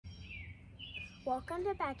Welcome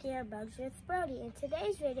to Patio Bugs with Brody. In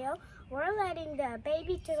today's video, we're letting the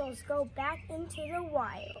baby turtles go back into the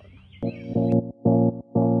wild.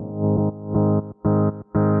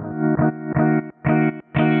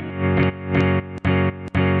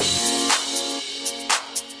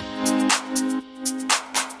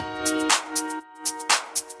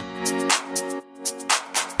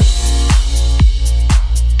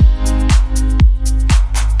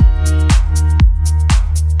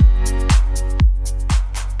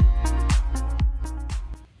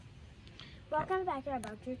 Welcome back to our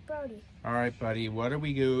Bugs with Brody. All right, buddy. What are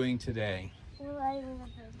we doing today? We're letting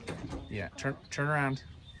the baby. Yeah, turn around.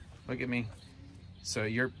 Look at me. So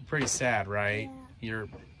you're pretty sad, right? Yeah.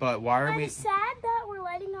 But why are we? I'm sad that we're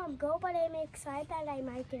letting them go, but I'm excited that I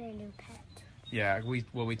might get a new pet. Yeah,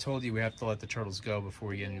 we told you we have to let the turtles go before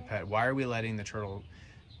we get a new pet. Why are we letting the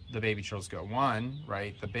baby turtles go? One,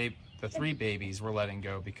 right? The three babies we're letting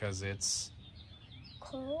go because it's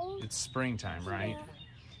cold. It's springtime, right? Yeah.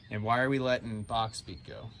 And why are we letting Beak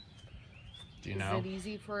go? Do you know? Is it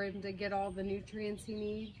easy for him to get all the nutrients he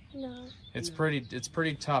needs? No. It's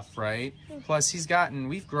pretty tough, right? Plus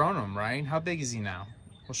we've grown him, right? How big is he now?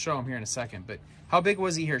 We'll show him here in a second, but how big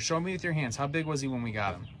was he here? Show me with your hands. How big was he when we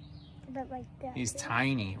got him? But like that. He's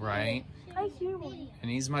tiny, right? I hear one.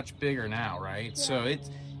 And he's much bigger now, right? Yeah. So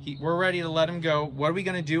we're ready to let him go. What are we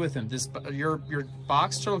gonna do with him? Your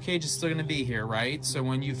box turtle cage is still gonna be here, right? So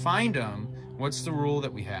when you find him, what's the rule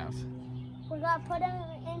that we have? We're gonna put him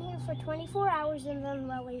in here for 24 hours and then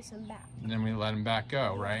release him back. And then we let him back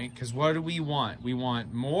go, right? Because what do we want? We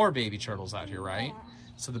want more baby turtles out here, right? Yeah.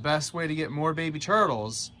 So the best way to get more baby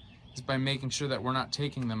turtles is by making sure that we're not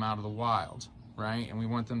taking them out of the wild, right? And we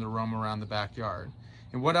want them to roam around the backyard.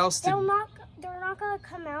 And what else they're not gonna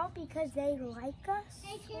come out because they like us.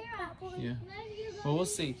 Yeah. Well, we'll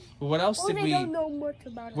see. But what else did we? Don't know much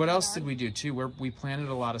about what else did we do too? We planted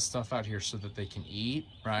a lot of stuff out here so that they can eat,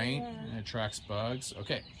 right? Yeah. And it attracts bugs.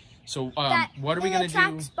 Okay. So what are we gonna do? It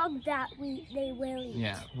attracts bugs that they will eat.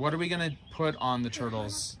 Yeah. What are we gonna put on the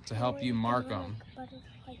turtles to help you mark them?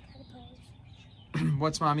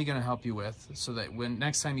 What's Mommy gonna help you with so that when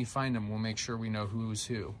next time you find them, we'll make sure we know who's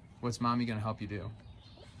who? What's Mommy gonna help you do?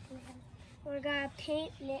 We're gonna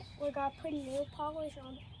paint it. We're gonna put nail polish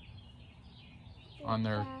on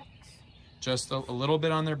their backs. Just a little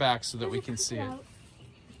bit on their backs so that we can see it.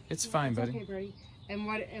 It's fine, buddy. Okay, Brody. And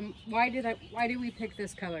why did we pick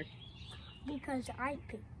this color? Because I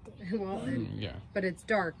picked it. Well, yeah. But it's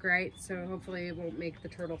dark, right? So hopefully it won't make the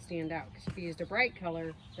turtle stand out. Because if you used a bright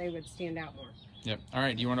color, they would stand out more. Yep. All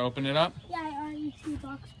right. Do you want to open it up? Yeah, I already see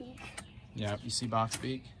Beak. Yeah, you see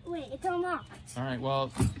Beak? Wait, it's unlocked. All right,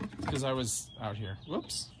 well, because I was out here.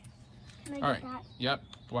 Whoops. Can I All right. get that? Yep.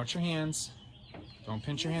 Watch your hands. Don't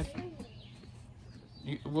pinch your hands.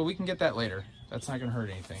 Well, we can get that later. That's not going to hurt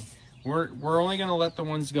anything. We're only going to let the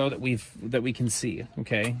ones go that we can see.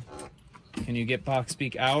 Okay. Can you get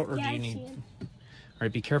Beak out, or do you need? All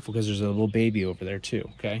right. Be careful because there's a little baby over there too.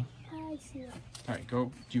 Okay. I see it. All right. Go.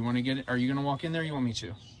 Do you want to get it? Are you going to walk in there? Or you want me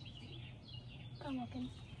to? I'm walking.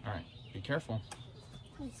 All right. Be careful.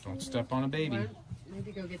 Don't step on a baby. Well,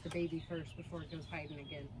 maybe go get the baby first before it goes hiding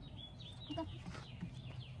again. Okay.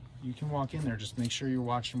 You can walk in there. Just make sure you're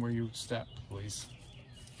watching where you step, please.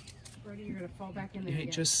 Brody, you're gonna fall back in there. Hey,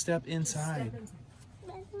 again. just step inside.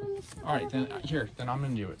 Just step All right, then then I'm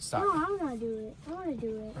gonna do it. Stop. No, I'm gonna do it. I wanna do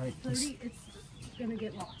it. All right, Brody, it's gonna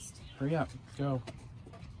get lost. Hurry up. Go.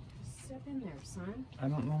 Just step in there, son. I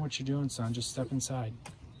don't know what you're doing, son. Just step inside.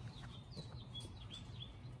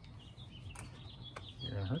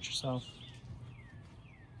 You're gonna hurt yourself.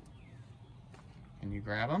 Can you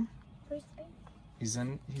grab him? He's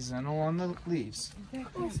in on the leaves.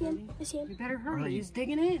 I see him. I see him. You better hurry. Right. He's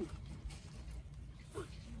digging in.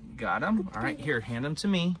 Got him. All right, here, hand him to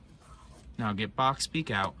me. Now get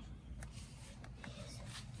Beak out.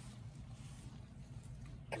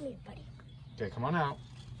 Come here, buddy. Okay, come on out,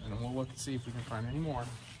 and then we'll look and see if we can find any more.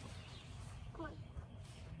 Come on.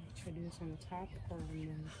 Should I do this on the top or on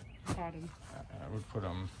the bottom? I would put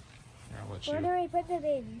them. I'll let you. Where do we put the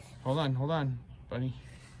babies? Hold on, buddy.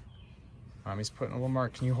 Mommy's putting a little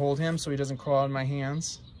mark. Can you hold him so he doesn't crawl out of my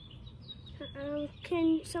hands?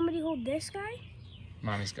 Can somebody hold this guy?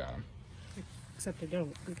 Mommy's got him. Except I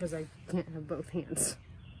don't, because I can't have both hands.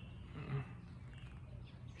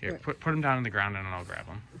 Here, put him down on the ground and I'll grab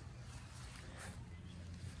him.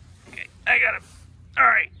 Okay, I got him. All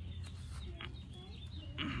right.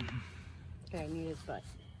 Okay, I need his butt.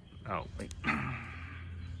 Oh, wait.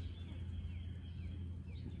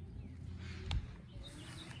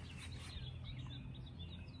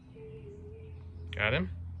 Got him?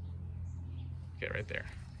 Okay, right there.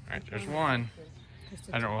 All right, there's one.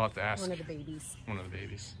 I don't know, we'll have to ask. One of the babies. One of the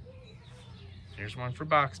babies. Here's one for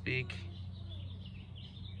Box Beak.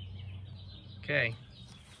 Okay.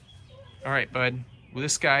 All right, bud. Well,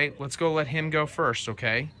 this guy, let's go let him go first,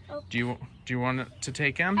 okay? Do you want to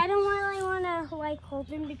take him? I don't really want to like hold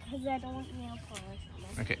him because I don't want nail polish on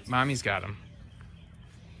him. Okay, Mommy's got him.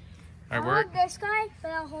 All I'll right, hold this guy,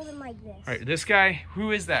 but I'll hold him like this. all right, this guy,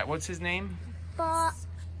 who is that? What's his name? But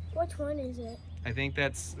which one is it? I think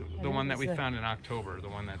that's the one that we found in October. The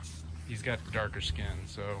one he's got darker skin.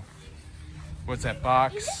 So, what's that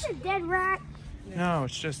box? Is this a dead rat? No,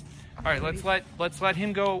 it's just. All right, let's let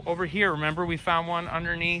him go over here. Remember, we found one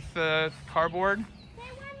underneath the cardboard.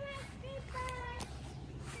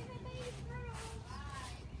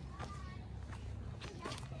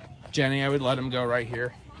 Jenny, I would let him go right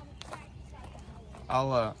here.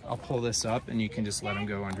 I'll pull this up and you can just let him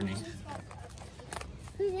go underneath.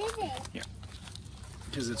 Who is it? Yeah,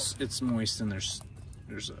 because it's moist and there's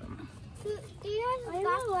Do you guys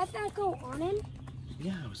let that go on him?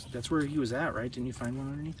 yeah, that's where he was at, right? Didn't you find one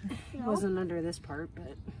underneath there? It wasn't under this part,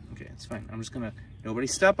 but Okay, it's fine. I'm just gonna nobody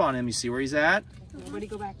step on him. You see where he's at? nobody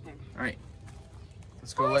go back there. All right,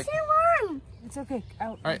 let's go. Oh, I see a worm. It's okay.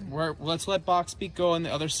 Out. All right, let's let Box Beak go on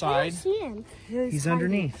the other I side. don't see him. He's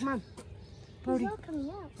underneath. Come on. He's Brody. not coming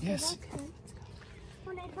out. So Yes. that's good.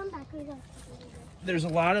 When I come back, we go. There's a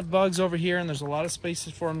lot of bugs over here, and there's a lot of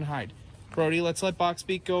spaces for him to hide. Brody, let's let Box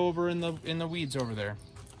Beak go over in the weeds over there.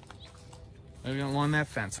 Maybe along that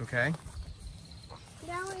fence, okay?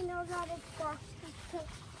 Now I know that it's box because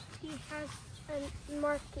he has a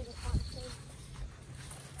marking on him.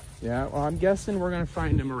 Yeah. Well, I'm guessing we're gonna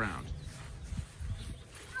find him around.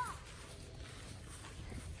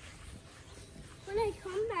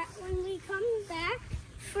 When we come back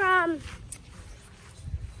from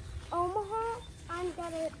Omaha, I'm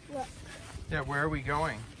gonna look. Yeah. Where are we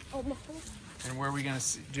going? Omaha. And where are we gonna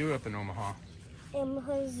do up in Omaha?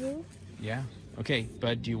 Omaha Zoo. Yeah. Okay,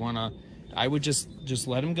 bud. Do you wanna? I would just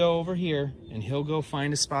let him go over here, and he'll go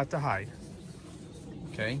find a spot to hide.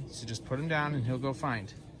 Okay. So just put him down, and he'll go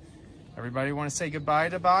find. Everybody want to say goodbye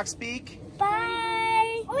to Box Beak?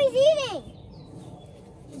 Bye. Oh, he's eating.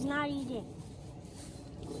 He's not eating.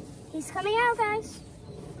 He's coming out, guys.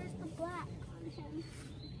 Where's the black on him?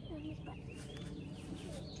 He's back.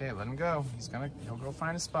 Okay, let him go. He'll go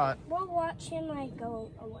find a spot. We'll watch him like go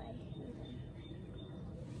away.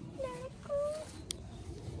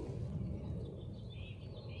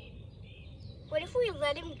 What if we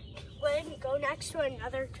let him go next to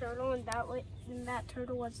another turtle and that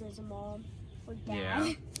turtle was his mom or dad?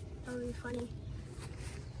 Yeah. That would be funny.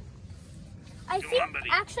 I think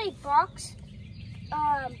actually Boxy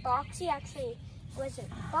actually wasn't.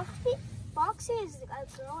 Boxy is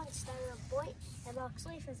a girl instead of a boy, and Box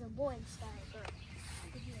Leaf is a boy instead of a girl.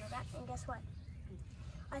 Did you know that? And guess what?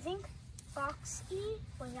 I think Boxy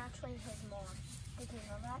was actually his mom. Did you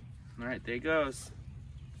know that? All right, there he goes.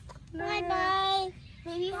 Bye-bye.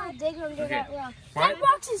 Maybe we'll dig under that rock. Why- That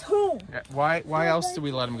box is home. Why else did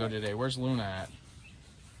we let him go today? Where's Luna at?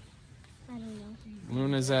 I don't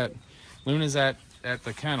know. Luna's at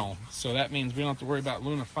the kennel, so that means we don't have to worry about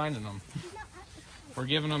Luna finding them. We're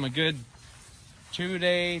giving them a good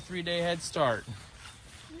 2-day, 3-day head start.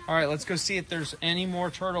 All right, let's go see if there's any more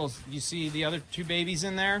turtles. You see the other 2 babies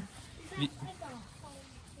in there?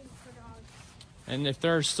 And if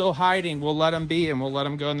they're still hiding, we'll let them be, and we'll let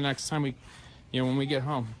them go the next time when we get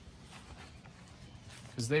home.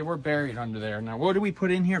 Because they were buried under there. Now, what did we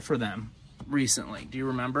put in here for them recently? Do you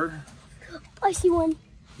remember? I see one.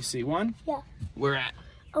 You see one? Yeah. Where at?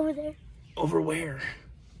 Over there. Over where?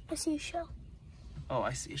 I see a shell. Oh,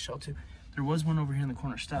 I see a shell too. There was one over here in the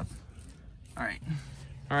corner step. All right.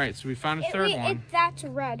 All right, so we found a third one. That's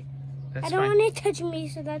red. That's I don't fine. want it touching me,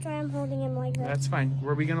 so that's why I'm holding him like that. That's fine.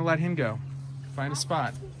 Where are we gonna let him go? Find a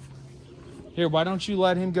spot. Here, why don't you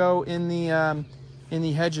let him go in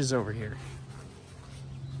the hedges over here?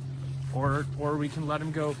 Or we can let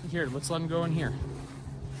him go here. Let's let him go in here.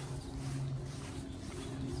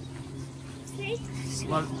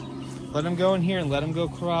 Let him go in here and let him go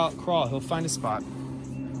crawl. He'll find a spot.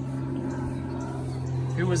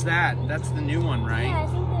 Who was that? That's the new one, right? Yeah, I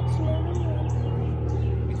think that's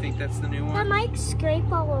maybe. You think that's the new That one? might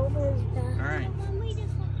scrape all over his back. All right.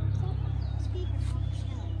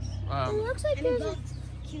 It looks like there's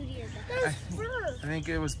Cutie and there's fur. I think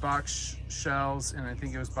it was Box Shells, and I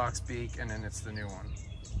think it was Box Beak, and then it's the new one.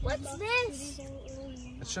 What's this?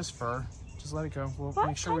 It's just fur. Just let it go. We'll What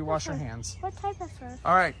make sure we type of wash our fur? hands. What type of fur?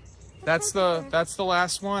 All right. That's type of fur? the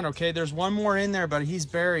last one. Okay, there's one more in there, but he's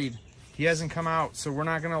buried. He hasn't come out, so we're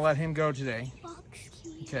not gonna let him go today. Box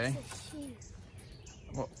cutie. Okay. That's cute.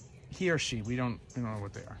 Well, He or she. We don't know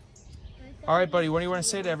what they are. All right, buddy. What do you want to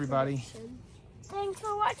say to everybody? Thanks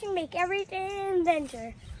for watching Make Everything an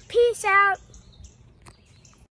Adventure. Peace out.